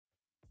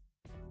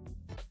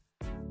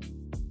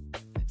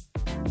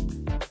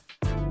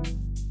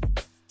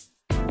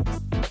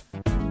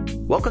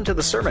Welcome to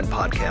the Sermon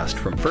Podcast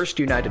from First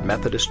United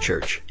Methodist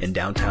Church in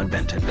downtown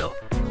Bentonville.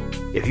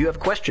 If you have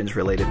questions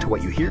related to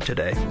what you hear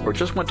today, or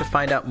just want to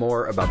find out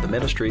more about the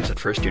ministries at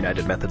First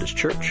United Methodist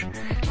Church,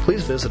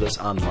 please visit us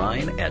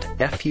online at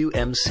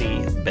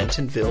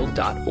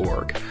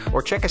fumcbentonville.org,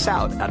 or check us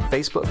out on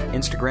Facebook,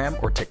 Instagram,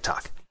 or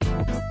TikTok.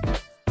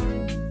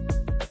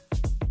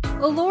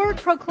 The Lord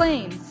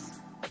proclaims,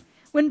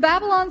 "When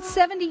Babylon's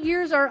 70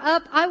 years are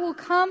up, I will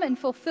come and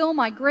fulfill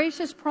my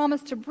gracious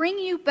promise to bring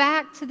you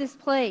back to this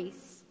place.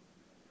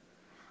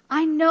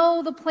 I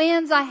know the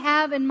plans I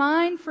have in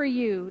mind for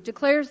you,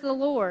 declares the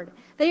Lord.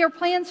 They are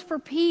plans for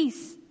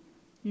peace,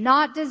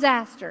 not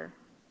disaster,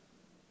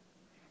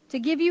 to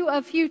give you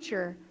a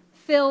future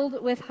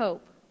filled with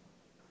hope.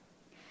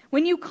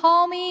 When you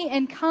call me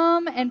and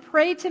come and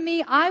pray to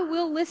me, I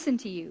will listen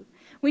to you.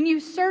 When you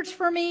search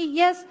for me,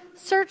 yes,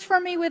 search for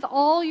me with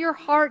all your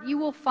heart, you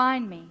will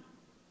find me.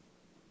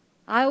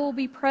 I will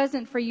be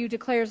present for you,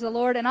 declares the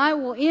Lord, and I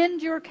will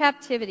end your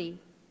captivity.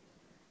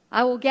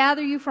 I will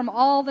gather you from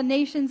all the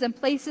nations and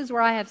places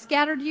where I have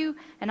scattered you,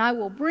 and I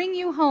will bring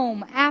you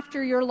home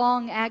after your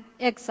long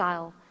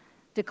exile,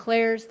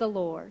 declares the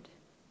Lord."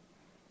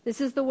 This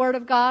is the word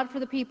of God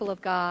for the people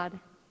of God.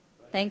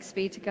 Thanks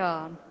be to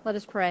God. Let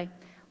us pray.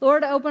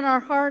 Lord, open our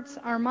hearts,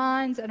 our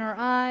minds, and our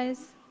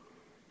eyes,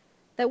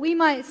 that we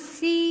might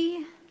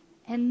see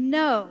and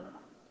know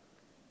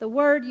the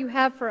word you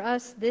have for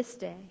us this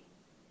day.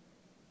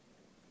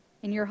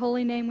 In your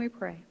holy name we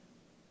pray.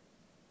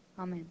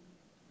 Amen.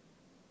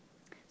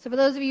 So for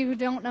those of you who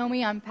don't know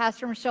me, I'm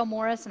Pastor Michelle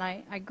Morris, and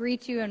I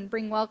greet you and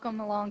bring welcome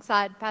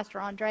alongside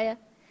Pastor Andrea.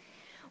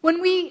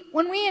 When we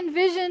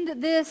envisioned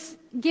this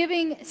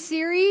giving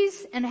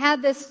series and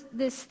had this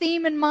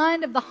theme in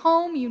mind of the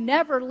home you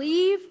never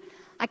leave,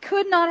 I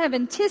could not have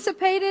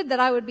anticipated that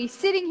I would be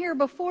sitting here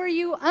before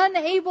you,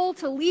 unable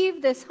to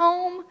leave this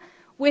home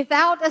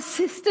without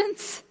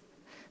assistance.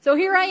 So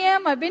here I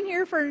am. I've been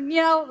here for,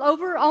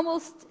 over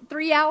almost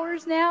 3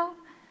 hours now.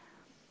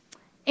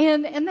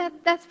 And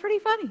that's pretty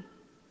funny.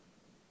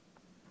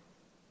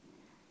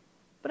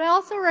 But I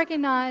also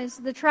recognize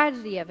the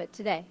tragedy of it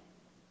today.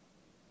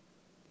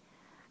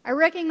 I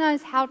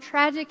recognize how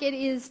tragic it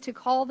is to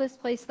call this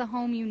place the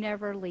home you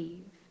never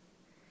leave.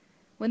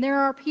 When there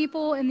are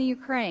people in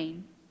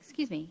Ukraine,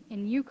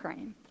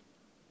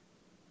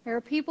 there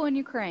are people in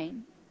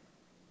Ukraine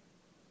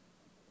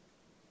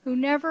who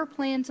never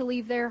plan to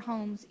leave their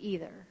homes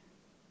either.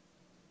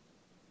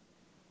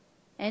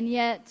 And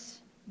yet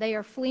they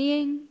are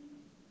fleeing,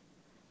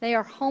 they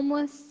are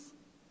homeless,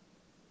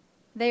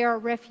 they are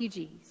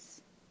refugees.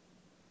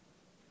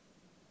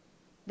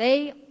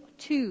 They,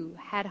 too,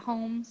 had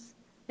homes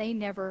they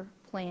never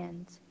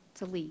planned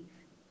to leave.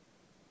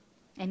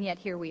 And yet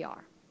here we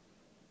are.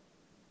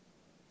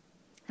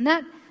 And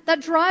that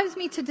drives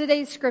me to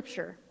today's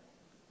scripture.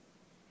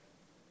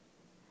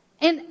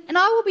 And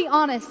I will be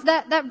honest,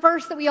 that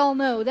verse that we all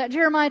know, that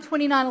Jeremiah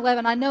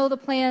 29:11, I know the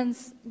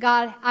plans,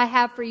 God, I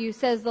have for you,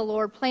 says the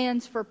Lord,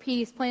 plans for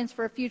peace, plans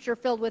for a future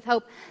filled with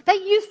hope.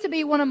 That used to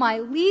be one of my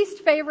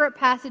least favorite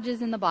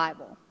passages in the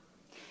Bible.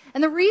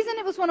 And the reason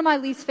it was one of my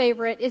least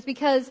favorite is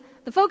because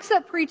the folks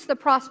that preach the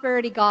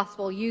prosperity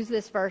gospel use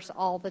this verse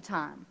all the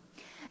time.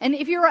 And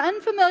if you're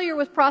unfamiliar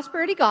with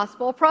prosperity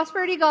gospel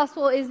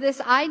is this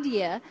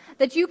idea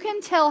that you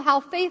can tell how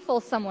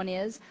faithful someone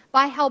is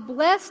by how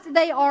blessed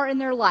they are in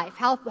their life,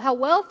 how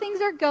well things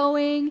are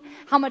going,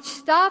 how much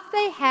stuff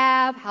they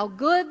have, how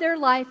good their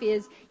life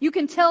is. You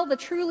can tell the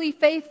truly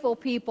faithful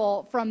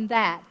people from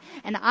that.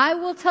 And I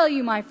will tell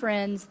you, my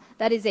friends,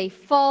 that is a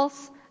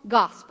false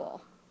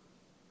gospel.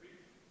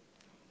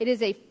 It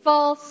is a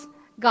false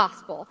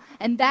gospel.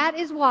 And that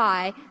is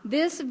why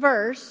this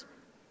verse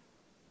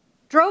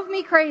drove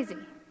me crazy.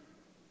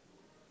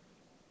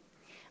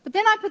 But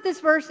then I put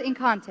this verse in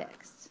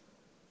context.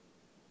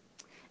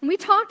 And we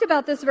talked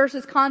about this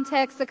verse's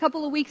context a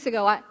couple of weeks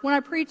ago. When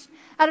I preached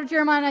out of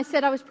Jeremiah, and I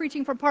said I was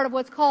preaching from part of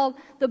what's called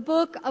the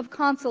Book of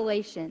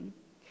Consolation.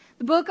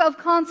 The Book of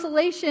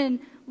Consolation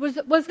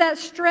was that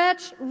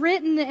stretch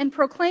written and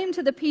proclaimed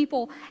to the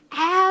people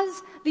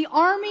as the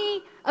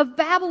army of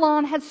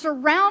Babylon had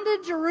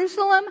surrounded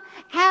Jerusalem,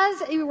 as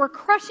they were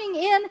crushing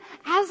in,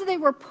 as they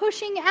were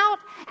pushing out,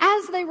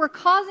 as they were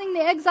causing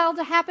the exile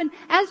to happen,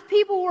 as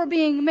people were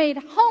being made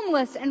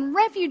homeless and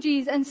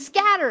refugees and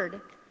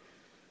scattered.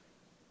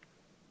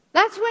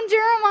 That's when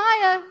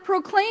Jeremiah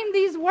proclaimed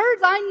these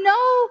words. I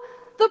know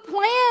the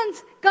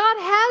plans God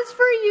has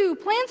for you,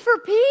 plans for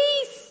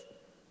peace.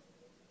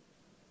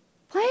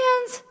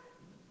 Plans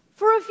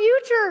for a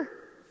future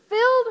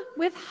filled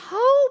with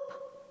hope.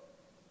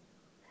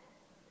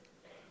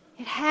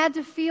 It had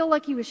to feel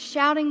like he was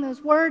shouting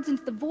those words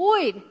into the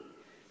void.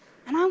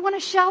 And I want to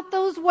shout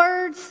those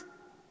words.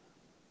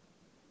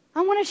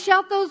 I want to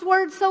shout those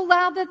words so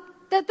loud that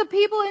the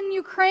people in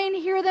Ukraine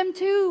hear them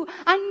too.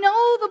 I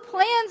know the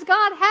plans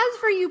God has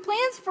for you,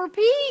 plans for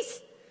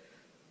peace,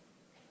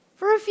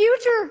 for a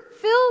future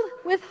filled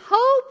with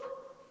hope.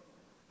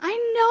 I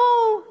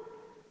know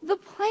the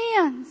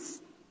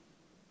plans.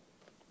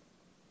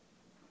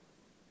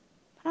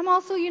 But I'm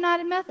also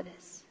United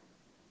Methodist.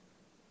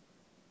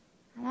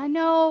 And I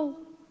know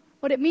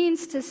what it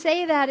means to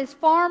say that is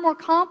far more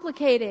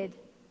complicated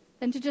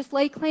than to just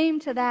lay claim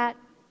to that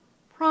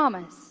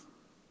promise.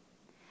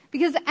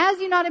 Because as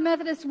United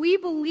Methodists, we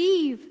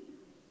believe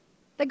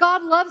that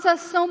God loves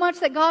us so much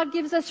that God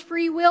gives us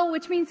free will,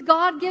 which means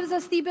God gives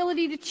us the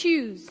ability to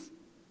choose,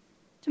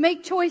 to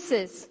make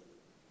choices.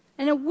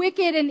 And a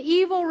wicked and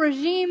evil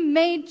regime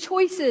made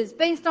choices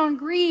based on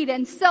greed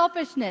and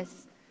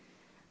selfishness,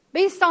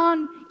 based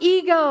on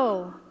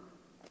ego.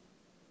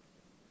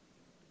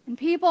 And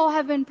people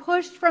have been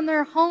pushed from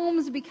their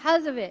homes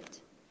because of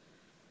it.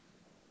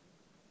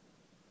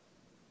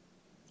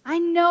 I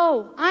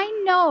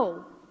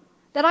know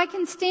that I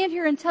can stand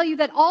here and tell you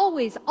that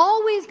always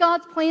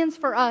God's plans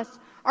for us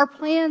are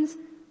plans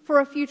for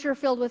a future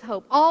filled with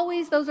hope.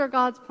 Always those are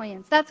God's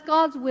plans. That's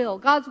God's will.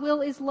 God's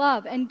will is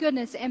love and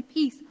goodness and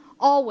peace,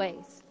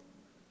 always.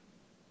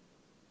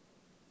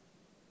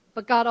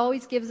 But God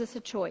always gives us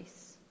a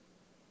choice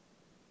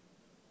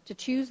to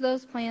choose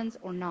those plans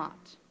or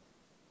not.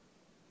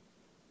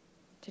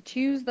 To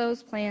choose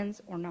those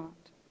plans or not.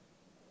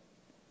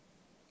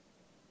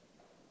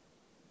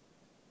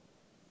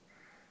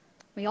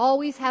 We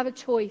always have a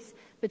choice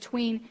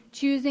between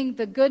choosing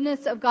the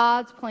goodness of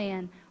God's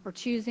plan or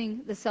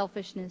choosing the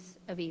selfishness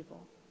of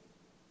evil.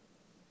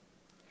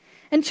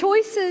 And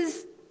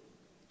choices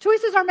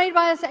are made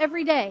by us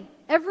every day.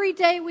 Every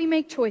day we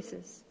make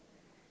choices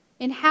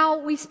in how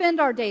we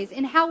spend our days,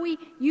 in how we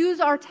use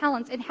our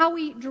talents, in how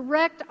we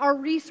direct our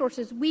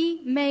resources.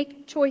 We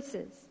make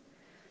choices.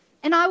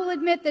 And I will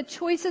admit that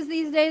choices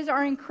these days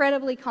are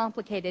incredibly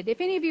complicated.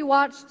 If any of you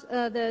watched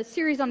the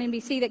series on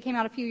NBC that came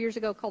out a few years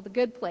ago called The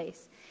Good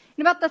Place,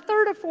 in about the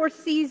third or fourth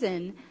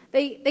season,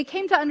 they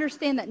came to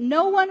understand that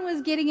no one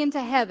was getting into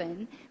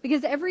heaven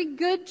because every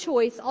good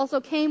choice also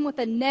came with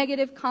a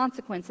negative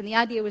consequence. And the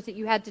idea was that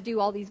you had to do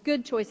all these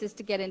good choices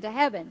to get into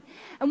heaven.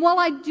 And while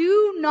I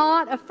do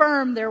not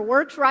affirm their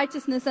works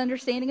righteousness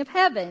understanding of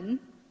heaven,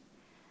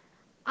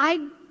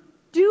 I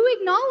do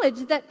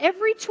acknowledge that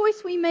every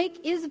choice we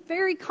make is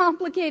very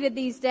complicated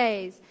these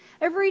days.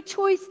 Every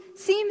choice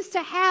seems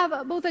to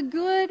have both a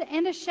good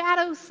and a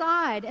shadow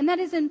side, and that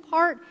is in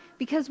part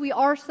because we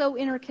are so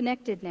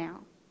interconnected now.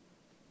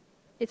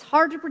 It's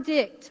hard to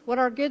predict what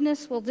our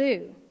goodness will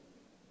do.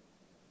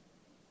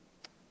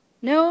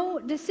 No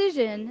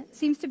decision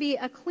seems to be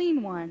a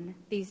clean one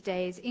these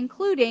days,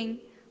 including,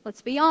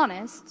 let's be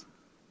honest,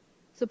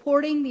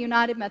 supporting the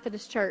United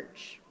Methodist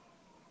Church.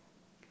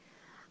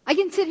 I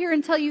can sit here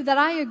and tell you that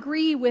I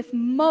agree with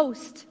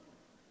most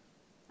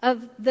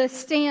of the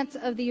stance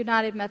of the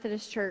United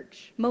Methodist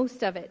Church,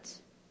 most of it,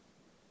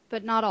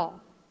 but not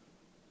all.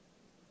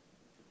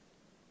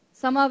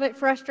 Some of it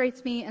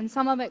frustrates me, and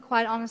some of it,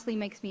 quite honestly,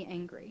 makes me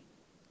angry.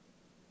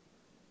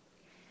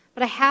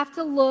 But I have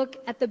to look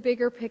at the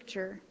bigger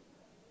picture.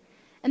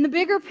 And the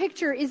bigger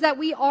picture is that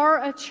we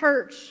are a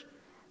church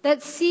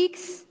that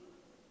seeks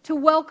to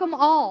welcome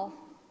all.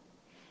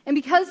 And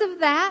because of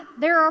that,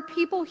 there are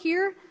people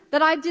here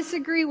that I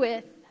disagree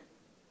with,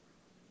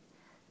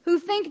 who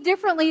think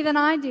differently than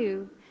I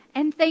do,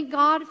 and thank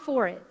God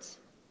for it.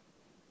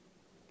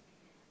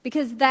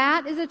 Because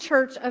that is a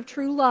church of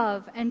true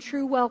love and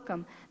true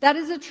welcome. That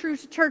is a true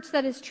church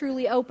that is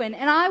truly open.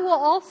 And I will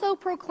also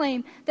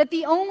proclaim that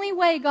the only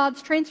way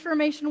God's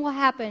transformation will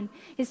happen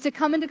is to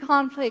come into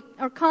conflict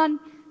or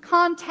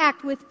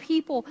contact with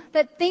people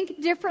that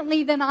think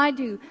differently than I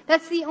do.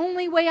 That's the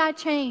only way I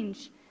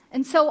change.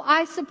 And so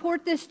I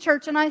support this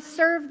church and I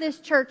serve this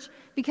church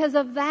because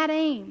of that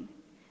aim.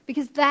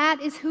 Because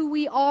that is who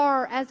we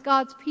are as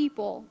God's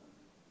people.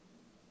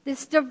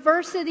 This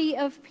diversity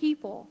of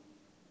people.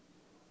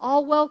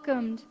 All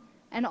welcomed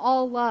and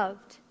all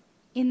loved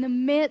in the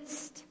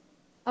midst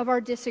of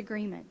our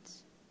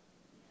disagreement.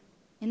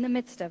 In the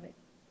midst of it.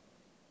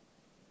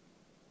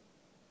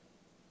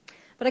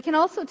 But I can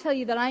also tell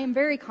you that I am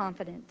very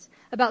confident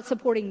about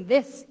supporting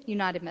this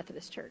United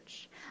Methodist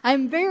Church. I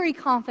am very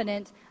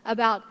confident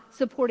about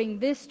supporting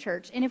this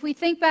church. And if we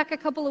think back a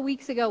couple of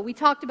weeks ago, we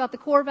talked about the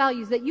core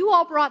values that you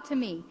all brought to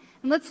me.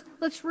 And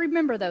let's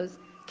remember those.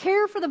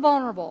 Care for the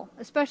vulnerable,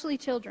 especially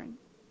children.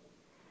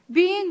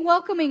 Being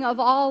welcoming of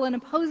all and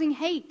opposing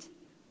hate.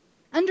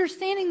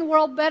 Understanding the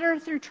world better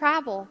through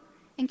travel.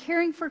 And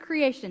caring for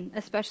creation,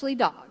 especially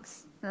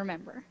dogs,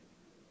 remember.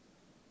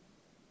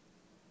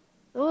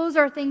 Those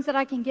are things that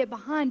I can get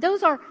behind.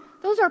 Those are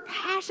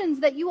passions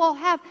that you all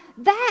have.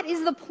 That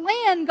is the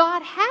plan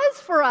God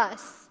has for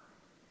us.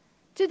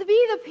 To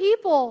be the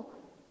people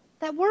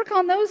that work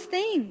on those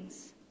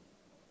things.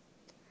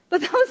 But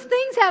those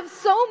things have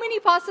so many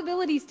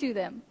possibilities to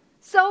them.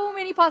 So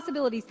many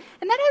possibilities.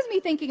 And that has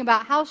me thinking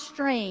about how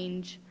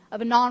strange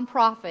of a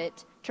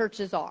nonprofit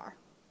churches are.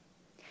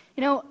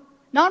 You know,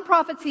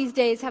 nonprofits these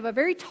days have a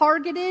very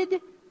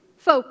targeted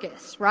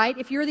focus, right?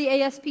 If you're the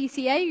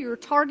ASPCA, you're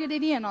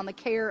targeted in on the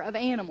care of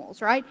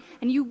animals, right?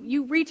 And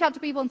you reach out to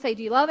people and say,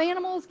 do you love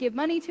animals? Give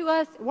money to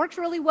us. It works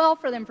really well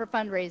for them for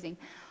fundraising.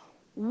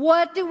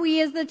 What do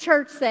we as the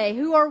church say?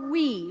 Who are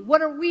we?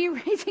 What are we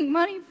raising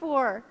money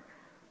for?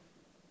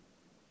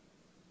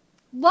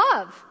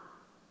 Love.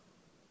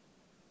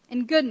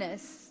 and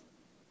goodness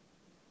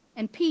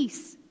and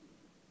peace.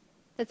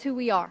 That's who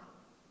we are.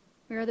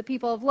 We are the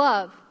people of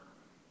love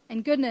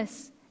and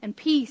goodness and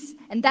peace,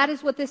 and that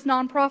is what this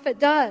nonprofit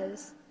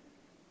does.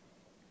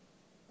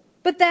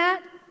 But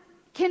that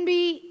can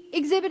be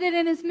exhibited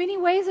in as many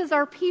ways as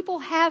our people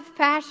have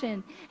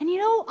passion. And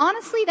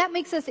honestly, that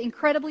makes us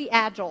incredibly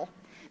agile,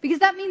 because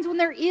that means when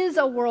there is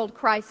a world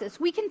crisis,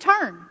 we can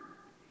turn.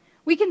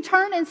 We can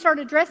turn and start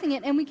addressing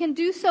it, and we can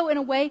do so in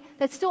a way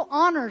that still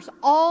honors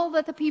all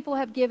that the people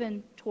have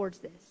given towards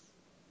this,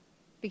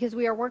 because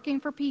we are working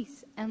for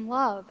peace and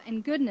love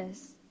and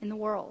goodness in the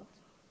world.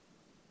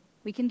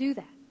 We can do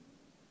that.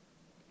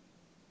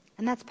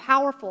 And that's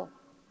powerful,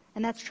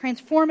 and that's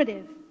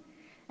transformative,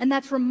 and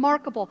that's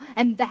remarkable,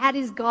 and that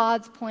is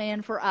God's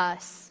plan for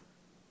us.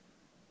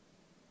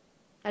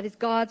 That is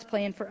God's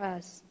plan for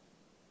us.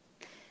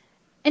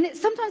 And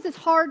sometimes it's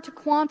hard to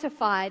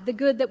quantify the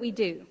good that we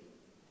do.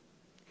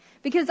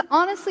 Because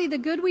honestly, the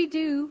good we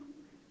do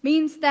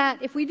means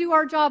that if we do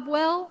our job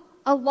well,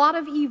 a lot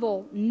of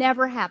evil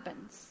never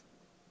happens.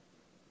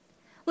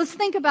 Let's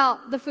think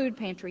about the food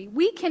pantry.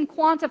 We can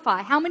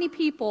quantify how many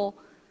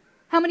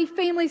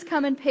families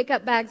come and pick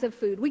up bags of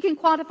food. We can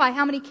quantify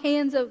how many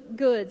cans of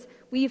goods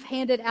we've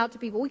handed out to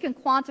people. We can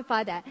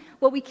quantify that.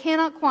 What we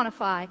cannot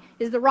quantify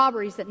is the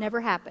robberies that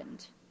never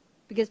happened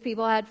because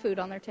people had food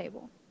on their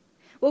table.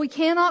 What we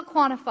cannot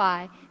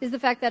quantify is the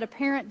fact that a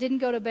parent didn't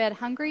go to bed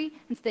hungry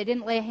and so they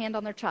didn't lay a hand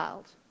on their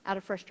child out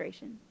of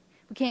frustration.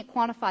 We can't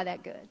quantify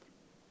that good.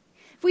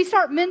 If we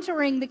start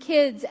mentoring the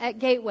kids at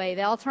Gateway,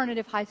 the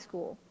alternative high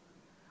school,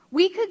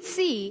 we could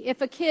see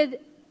if a kid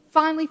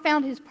finally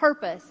found his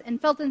purpose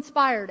and felt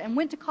inspired and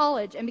went to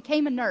college and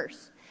became a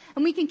nurse.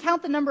 And we can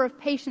count the number of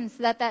patients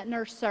that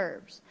nurse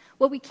serves.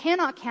 What we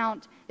cannot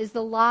count is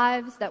the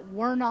lives that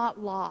were not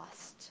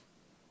lost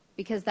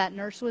because that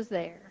nurse was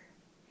there,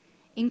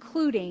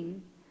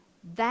 including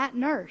that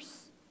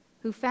nurse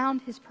who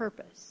found his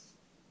purpose.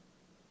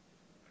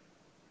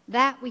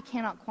 That we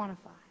cannot quantify.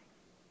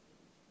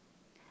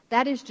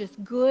 That is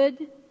just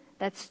good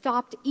that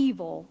stopped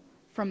evil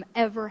from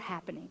ever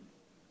happening.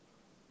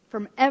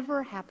 From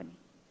ever happening.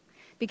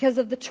 Because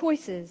of the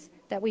choices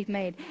that we've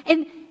made.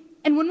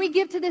 And when we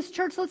give to this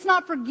church, let's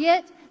not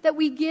forget that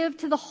we give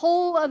to the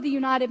whole of the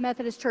United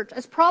Methodist Church.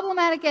 As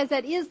problematic as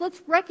that is,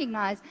 let's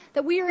recognize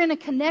that we are in a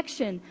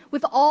connection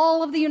with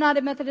all of the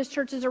United Methodist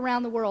churches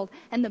around the world.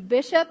 And the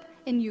bishop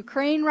in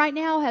Ukraine right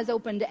now has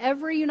opened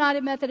every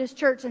United Methodist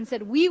church and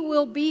said, we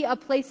will be a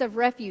place of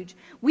refuge.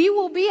 We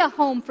will be a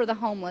home for the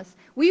homeless.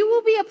 We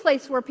will be a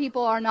place where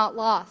people are not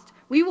lost.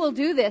 We will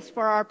do this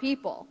for our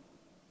people.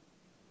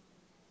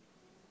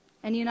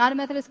 And the United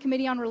Methodist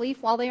Committee on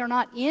Relief, while they are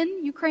not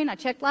in Ukraine, I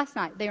checked last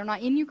night, they are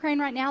not in Ukraine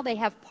right now. They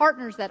have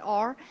partners that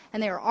are,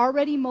 and they are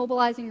already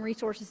mobilizing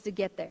resources to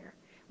get there.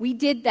 We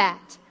did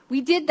that.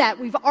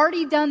 We've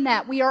already done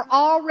that. We are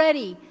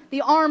already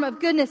the arm of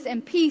goodness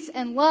and peace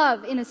and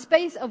love in a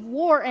space of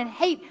war and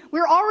hate.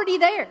 We're already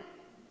there.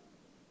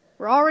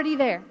 We're already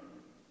there.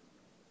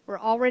 We're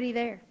already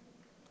there.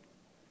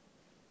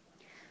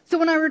 So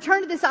when I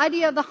return to this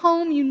idea of the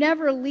home you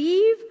never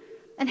leave,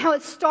 and how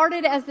it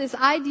started as this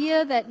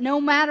idea that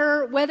no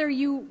matter whether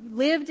you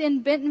lived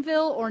in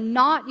Bentonville or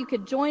not, you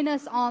could join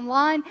us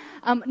online.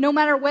 No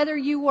matter whether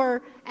you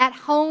were at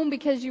home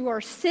because you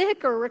are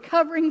sick or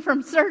recovering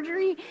from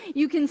surgery,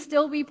 you can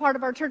still be part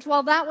of our church.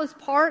 While that was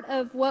part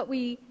of what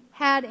we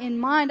had in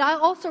mind, I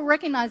also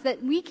recognize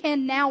that we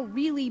can now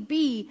really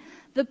be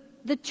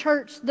the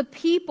church, the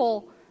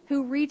people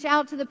who reach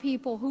out to the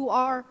people who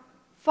are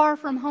far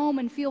from home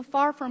and feel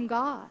far from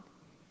God.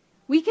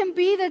 We can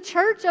be the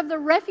church of the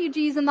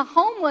refugees and the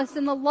homeless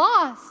and the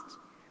lost.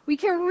 We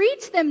can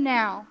reach them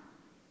now.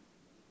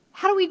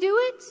 How do we do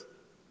it?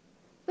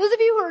 Those of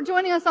you who are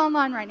joining us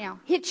online right now,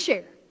 hit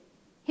share.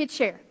 Hit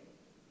share.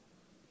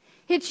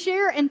 Hit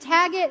share and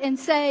tag it and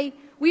say,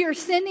 we are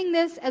sending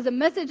this as a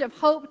message of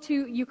hope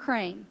to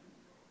Ukraine.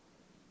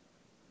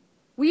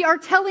 We are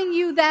telling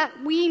you that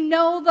we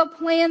know the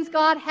plans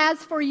God has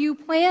for you.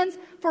 Plans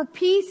for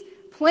peace.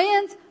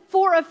 Plans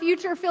for a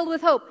future filled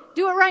with hope.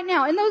 Do it right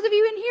now. And those of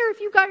you in here,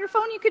 if you've got your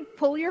phone, you could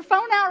pull your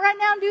phone out right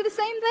now and do the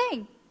same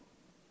thing.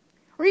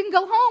 Or you can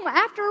go home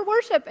after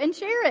worship and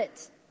share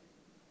it.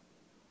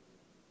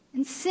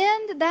 And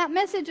send that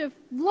message of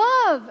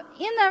love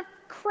in the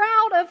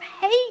crowd of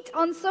hate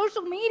on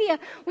social media.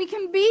 We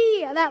can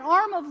be that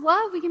arm of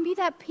love. We can be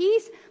that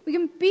peace. We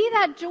can be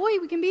that joy.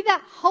 We can be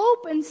that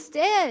hope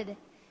instead.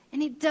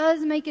 And it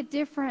does make a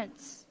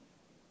difference.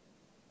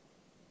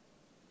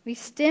 We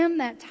stem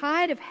that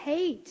tide of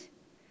hate.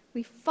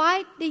 We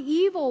fight the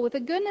evil with the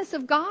goodness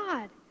of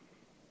God.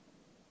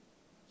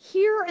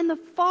 Here in the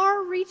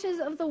far reaches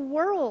of the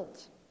world.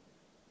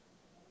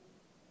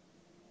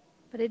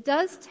 But it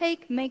does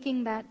take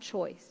making that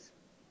choice.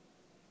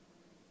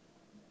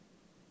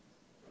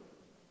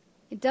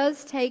 It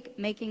does take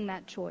making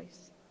that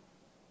choice.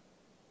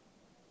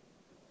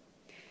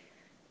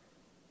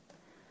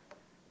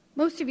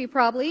 Most of you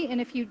probably,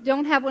 and if you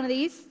don't have one of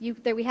these,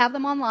 we have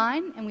them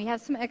online, and we have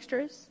some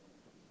extras,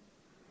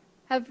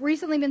 have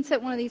recently been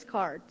sent one of these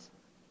cards.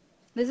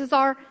 This is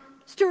our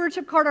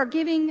stewardship card, our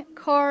giving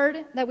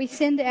card that we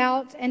send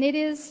out, and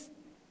it's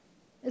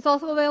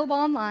also available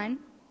online.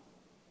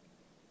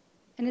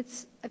 And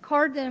it's a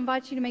card that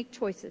invites you to make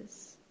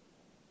choices.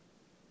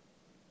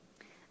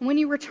 And when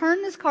you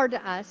return this card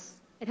to us,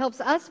 it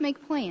helps us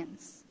make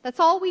plans. That's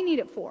all we need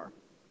it for,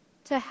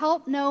 to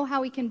help know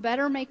how we can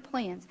better make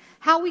plans,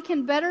 how we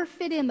can better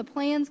fit in the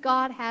plans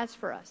God has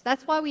for us.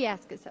 That's why we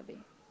ask this of you.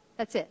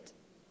 That's it.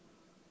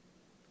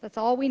 That's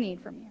all we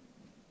need from you.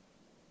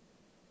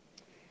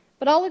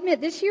 But I'll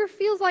admit, this year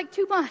feels like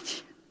too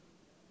much.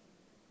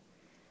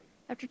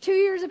 After 2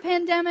 years of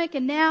pandemic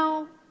and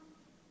now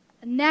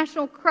a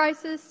national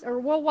crisis or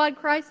worldwide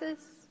crisis,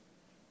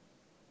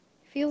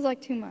 it feels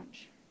like too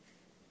much.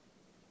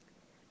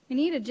 We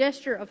need a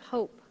gesture of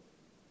hope.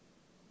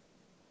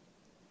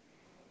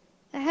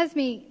 That has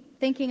me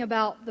thinking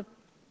about the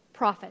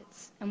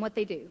prophets and what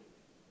they do.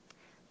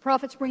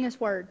 Prophets bring us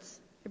words.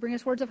 They bring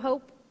us words of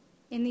hope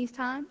in these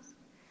times,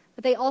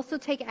 but they also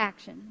take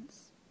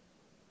actions.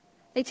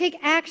 They take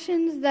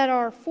actions that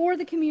are for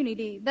the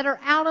community, that are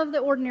out of the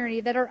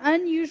ordinary, that are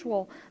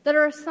unusual, that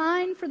are a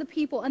sign for the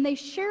people, and they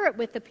share it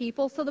with the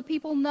people so the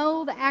people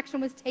know the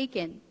action was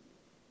taken.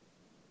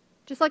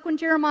 Just like when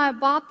Jeremiah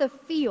bought the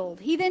field,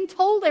 he then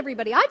told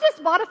everybody, I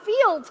just bought a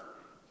field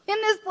in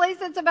this place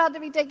that's about to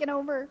be taken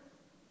over.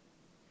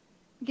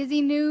 Because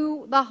he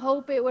knew the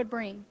hope it would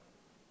bring.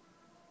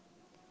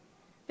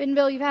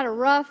 Bentonville, you've had a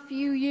rough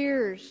few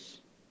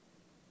years.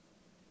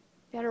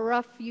 You've had a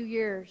rough few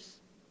years.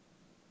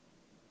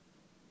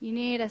 You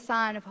need a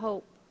sign of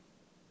hope.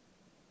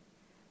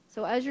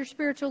 So as your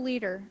spiritual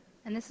leader,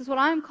 and this is what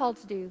I'm called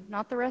to do,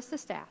 not the rest of the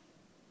staff,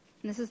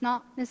 and this is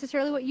not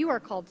necessarily what you are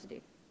called to do,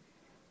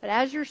 but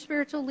as your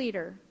spiritual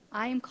leader,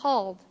 I am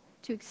called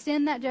to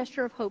extend that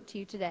gesture of hope to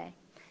you today.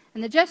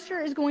 And the gesture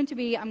is going to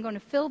be, I'm going to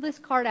fill this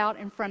card out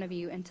in front of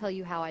you and tell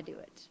you how I do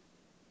it.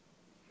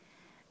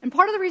 And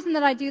part of the reason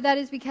that I do that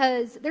is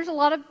because there's a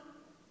lot of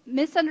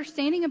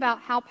misunderstanding about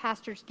how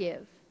pastors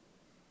give.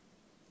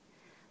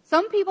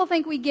 Some people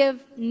think we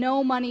give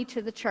no money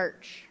to the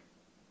church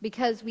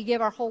because we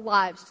give our whole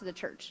lives to the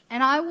church.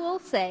 And I will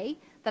say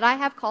that I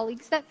have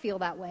colleagues that feel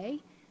that way,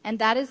 and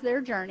that is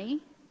their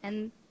journey,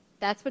 and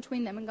that's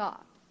between them and God.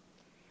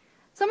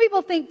 Some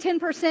people think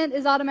 10%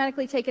 is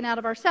automatically taken out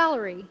of our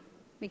salary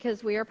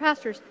because we are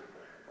pastors.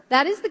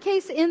 That is the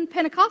case in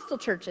Pentecostal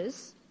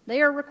churches.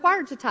 They are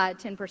required to tithe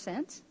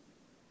 10%.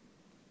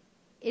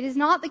 It is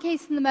not the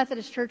case in the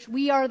Methodist Church.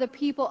 We are the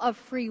people of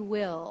free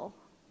will.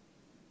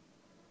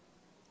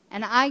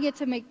 And I get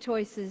to make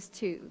choices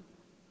too.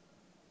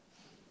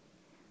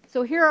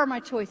 So here are my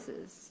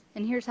choices,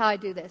 and here's how I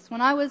do this.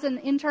 When I was an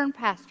intern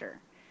pastor,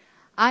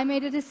 I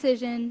made a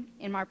decision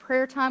in my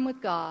prayer time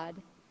with God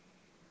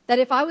that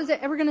if I was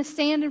ever going to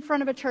stand in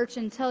front of a church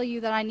and tell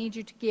you that I need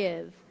you to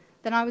give,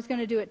 then I was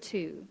going to do it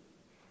too.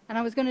 And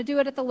I was going to do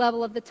it at the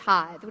level of the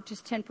tithe, which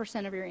is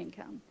 10% of your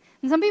income.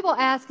 And some people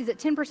ask, is it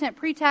 10%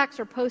 pre-tax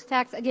or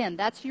post-tax? Again,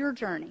 that's your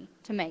journey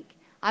to make.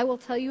 I will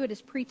tell you it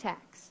is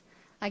pre-tax.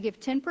 I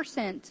give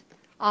 10%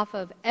 off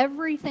of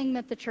everything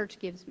that the church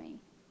gives me,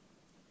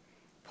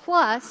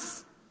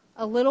 plus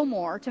a little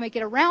more to make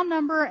it a round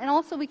number, and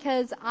also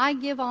because I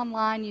give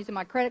online using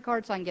my credit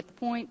card so I can get the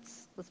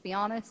points, let's be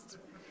honest.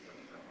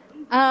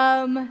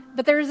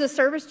 But there's a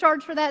service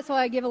charge for that, so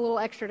I give a little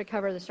extra to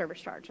cover the service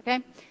charge,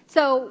 okay?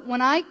 So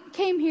when I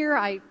came here,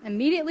 I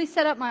immediately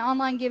set up my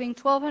online giving,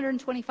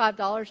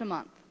 $1,225 a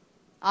month.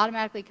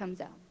 Automatically comes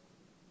out.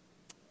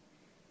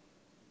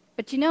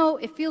 But you know,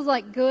 it feels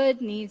like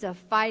good needs a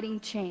fighting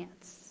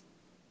chance.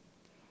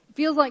 It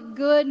feels like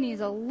good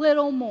needs a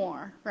little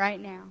more right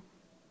now.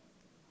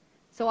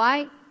 So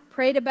I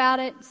prayed about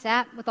it,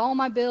 sat with all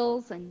my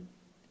bills, and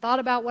thought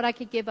about what I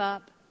could give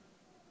up.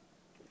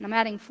 And I'm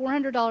adding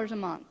 $400 a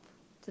month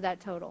to that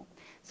total.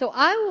 So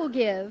I will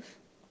give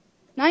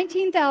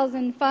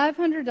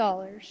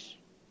 $19,500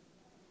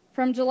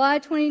 from July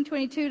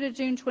 2022 to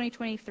June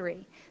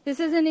 2023. This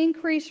is an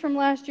increase from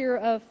last year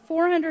of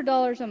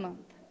 $400 a month.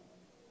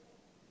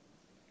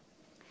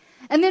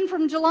 And then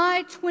from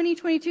July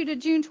 2022 to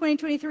June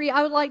 2023,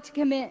 I would like to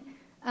commit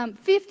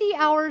 50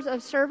 hours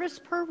of service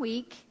per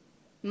week,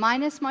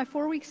 minus my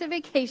 4 weeks of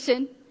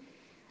vacation.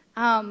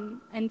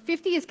 And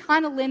 50 is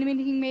kind of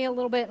limiting me a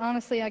little bit.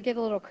 Honestly, I get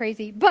a little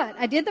crazy. But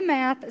I did the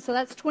math, so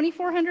that's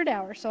 2,400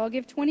 hours. So I'll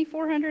give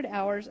 2,400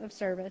 hours of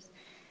service.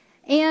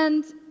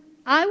 And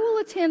I will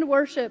attend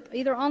worship,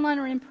 either online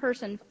or in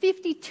person,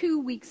 52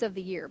 weeks of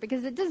the year.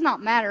 Because it does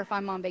not matter if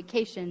I'm on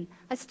vacation.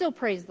 I still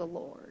praise the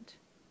Lord.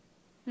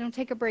 I don't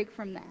take a break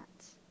from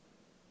that.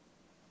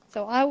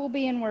 So I will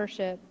be in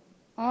worship,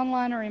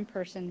 online or in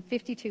person,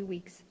 52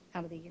 weeks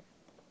out of the year.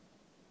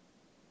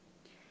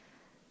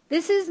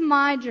 This is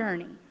my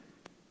journey.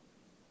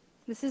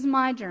 This is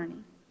my journey.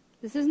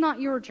 This is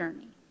not your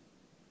journey.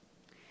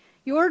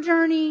 Your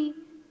journey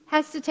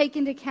has to take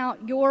into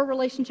account your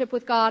relationship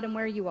with God and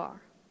where you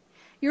are.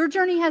 Your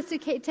journey has to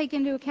take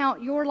into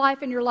account your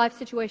life and your life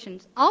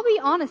situations. I'll be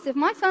honest, if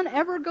my son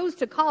ever goes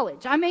to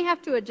college, I may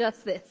have to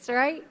adjust this,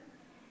 right?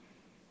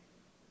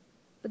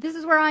 But this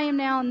is where I am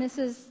now, and this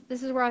is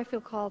where I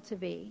feel called to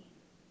be.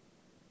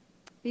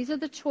 These are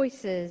the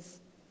choices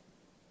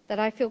that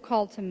I feel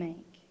called to make.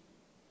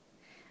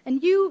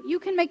 And you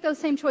can make those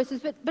same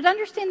choices, but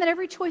understand that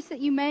every choice that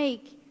you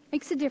make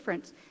makes a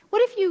difference.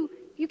 What if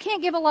you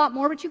can't give a lot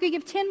more, but you could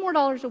give $10 more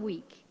a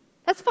week?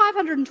 That's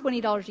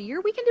 $520 a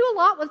year. We can do a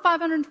lot with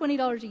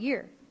 $520 a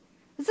year.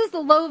 This is the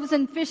loaves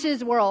and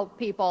fishes world,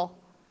 people.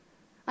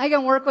 I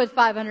can work with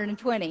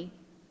 $520.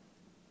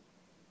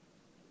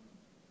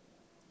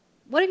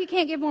 What if you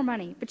can't give more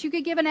money? But you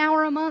could give an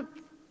hour a month.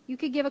 You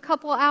could give a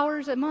couple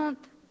hours a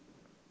month.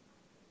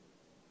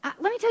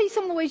 Let me tell you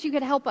some of the ways you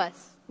could help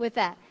us with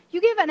that. You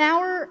give an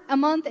hour a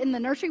month in the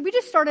nursery. We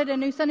just started a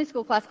new Sunday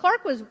school class.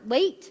 Clark was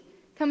late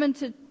coming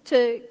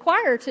to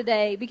choir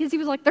today because he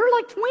was like, there are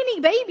like 20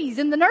 babies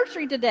in the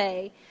nursery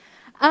today,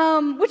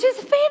 which is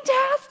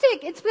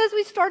fantastic. It's because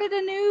we started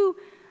a new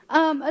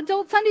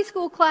adult Sunday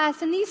school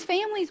class, and these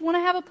families want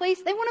to have a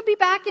place. They want to be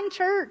back in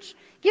church.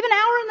 Give an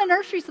hour in the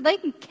nursery so they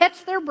can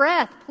catch their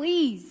breath,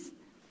 please.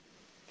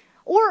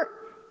 Or,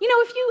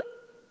 if you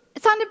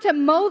signed up to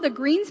mow the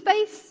green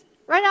space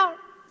right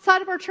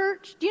outside of our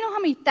church, do you know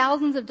how many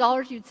thousands of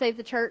dollars you'd save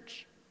the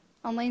church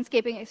on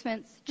landscaping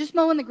expense? Just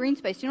mowing the green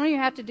space. You don't even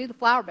have to do the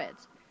flower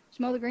beds. Just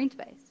mow the green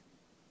space.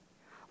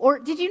 Or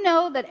did you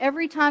know that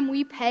every time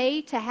we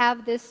pay to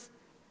have this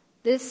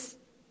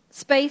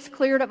space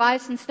cleared of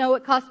ice and snow,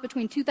 it costs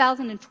between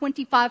 $2,000 and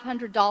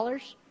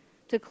 $2,500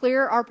 to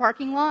clear our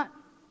parking lot?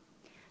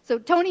 So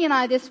Tony and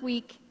I this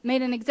week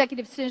made an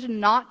executive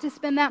decision not to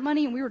spend that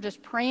money, and we were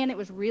just praying it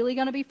was really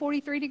going to be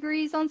 43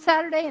 degrees on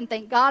Saturday, and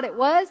thank God it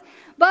was.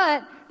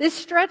 But this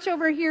stretch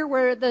over here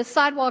where the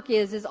sidewalk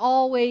is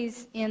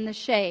always in the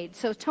shade.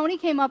 So Tony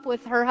came up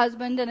with her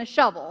husband and a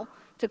shovel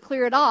to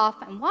clear it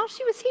off, and while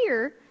she was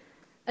here,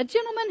 a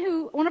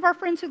gentleman one of our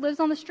friends who lives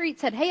on the street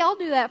said, hey, I'll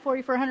do that for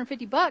you for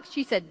 $150.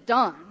 She said,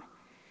 done.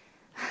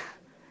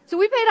 So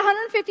we paid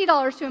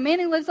 $150 to a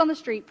man who lives on the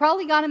street,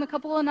 probably got him a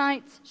couple of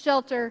nights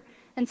shelter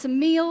and some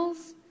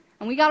meals,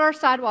 and we got our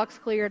sidewalks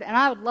cleared, and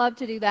I would love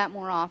to do that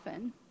more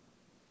often.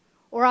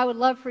 Or I would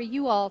love for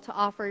you all to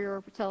offer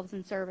yourselves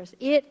in service.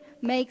 It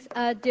makes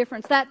a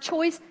difference. That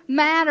choice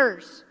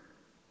matters.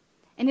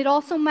 And it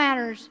also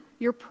matters,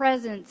 your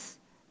presence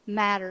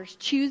matters.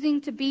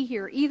 Choosing to be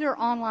here, either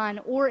online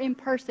or in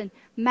person,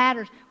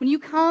 matters. When you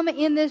come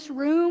in this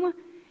room,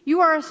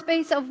 you are a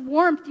space of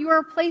warmth. You are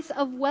a place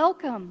of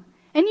welcome.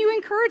 And you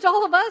encourage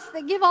all of us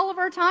that give all of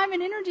our time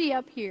and energy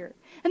up here.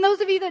 And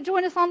those of you that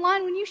join us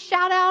online, when you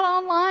shout out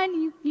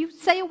online, you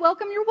say a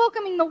welcome, you're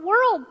welcoming the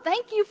world.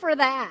 Thank you for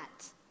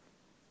that.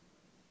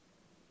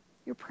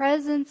 Your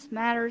presence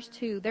matters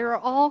too. There are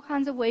all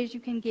kinds of ways you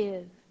can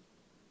give.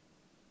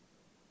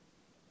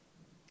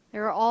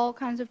 There are all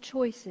kinds of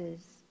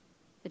choices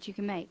that you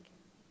can make.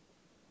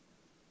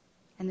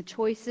 And the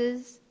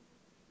choices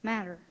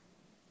matter.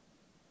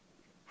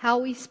 How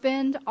we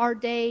spend our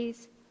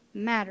days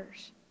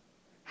matters.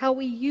 How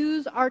we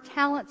use our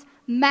talents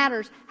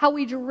matters. How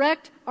we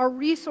direct our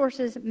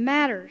resources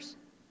matters.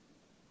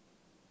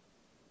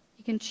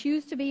 You can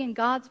choose to be in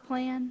God's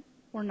plan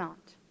or not.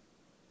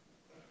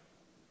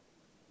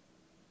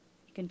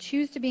 You can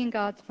choose to be in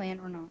God's plan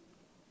or not.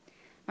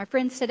 My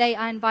friends, today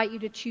I invite you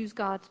to choose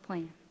God's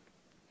plan.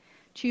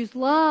 Choose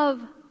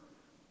love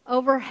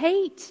over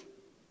hate.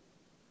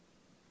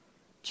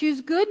 Choose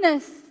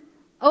goodness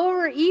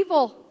over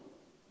evil.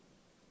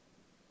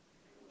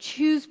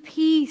 Choose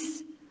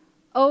peace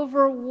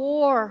over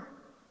war.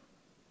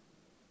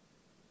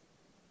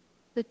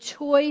 The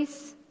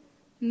choice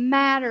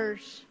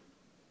matters.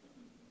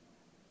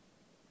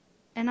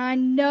 And I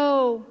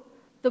know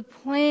the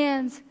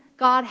plans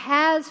God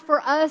has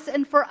for us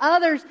and for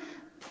others,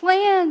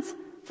 plans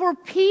for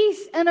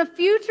peace and a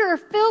future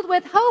filled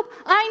with hope.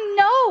 I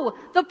know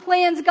the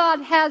plans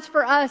God has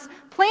for us,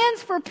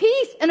 plans for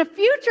peace and a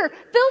future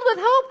filled with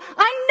hope.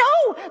 I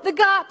know the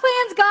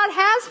plans God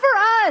has for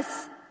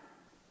us.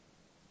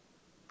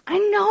 I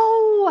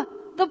know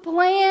the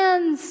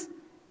plans.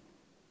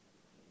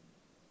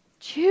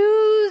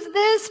 Choose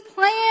this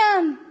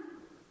plan.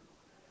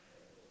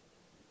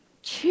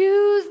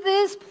 Choose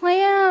this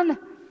plan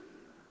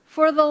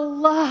for the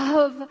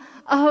love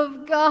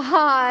of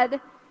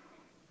God.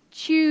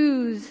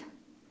 Choose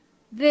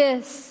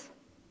this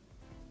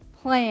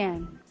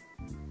plan.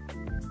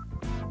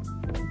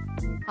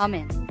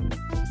 Amen.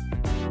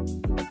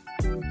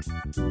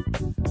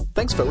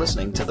 Thanks for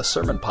listening to the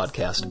Sermon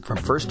Podcast from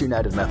First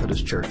United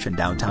Methodist Church in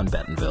downtown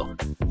Bentonville.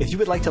 If you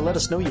would like to let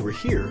us know you were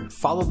here,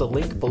 follow the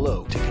link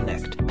below to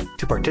connect.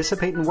 To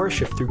participate in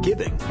worship through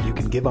giving, you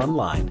can give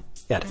online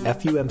at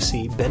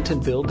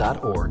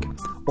fumcbentonville.org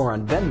or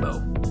on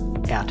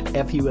Venmo at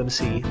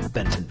FUMC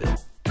Bentonville.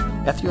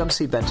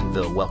 FUMC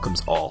Bentonville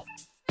welcomes all.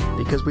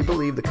 Because we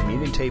believe the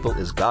communion table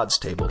is God's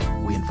table,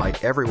 we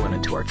invite everyone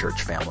into our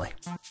church family.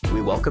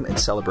 We welcome and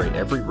celebrate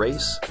every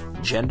race,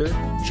 gender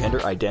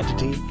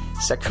identity,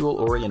 sexual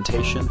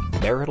orientation,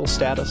 marital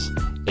status,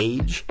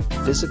 age,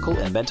 physical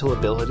and mental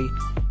ability,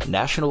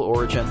 national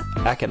origin,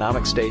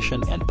 economic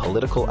station, and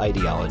political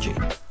ideology.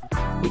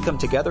 We come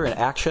together in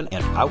action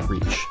and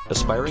outreach,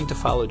 aspiring to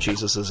follow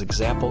Jesus'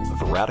 example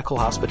of radical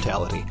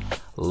hospitality,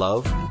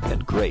 love,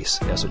 and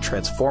grace as a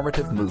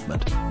transformative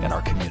movement in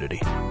our community.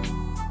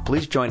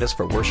 Please join us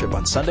for worship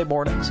on Sunday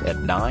mornings at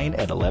 9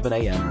 and 11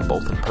 a.m.,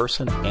 both in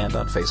person and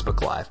on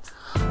Facebook Live.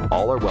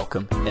 All are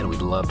welcome, and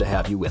we'd love to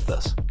have you with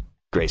us.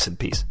 Grace and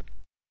peace.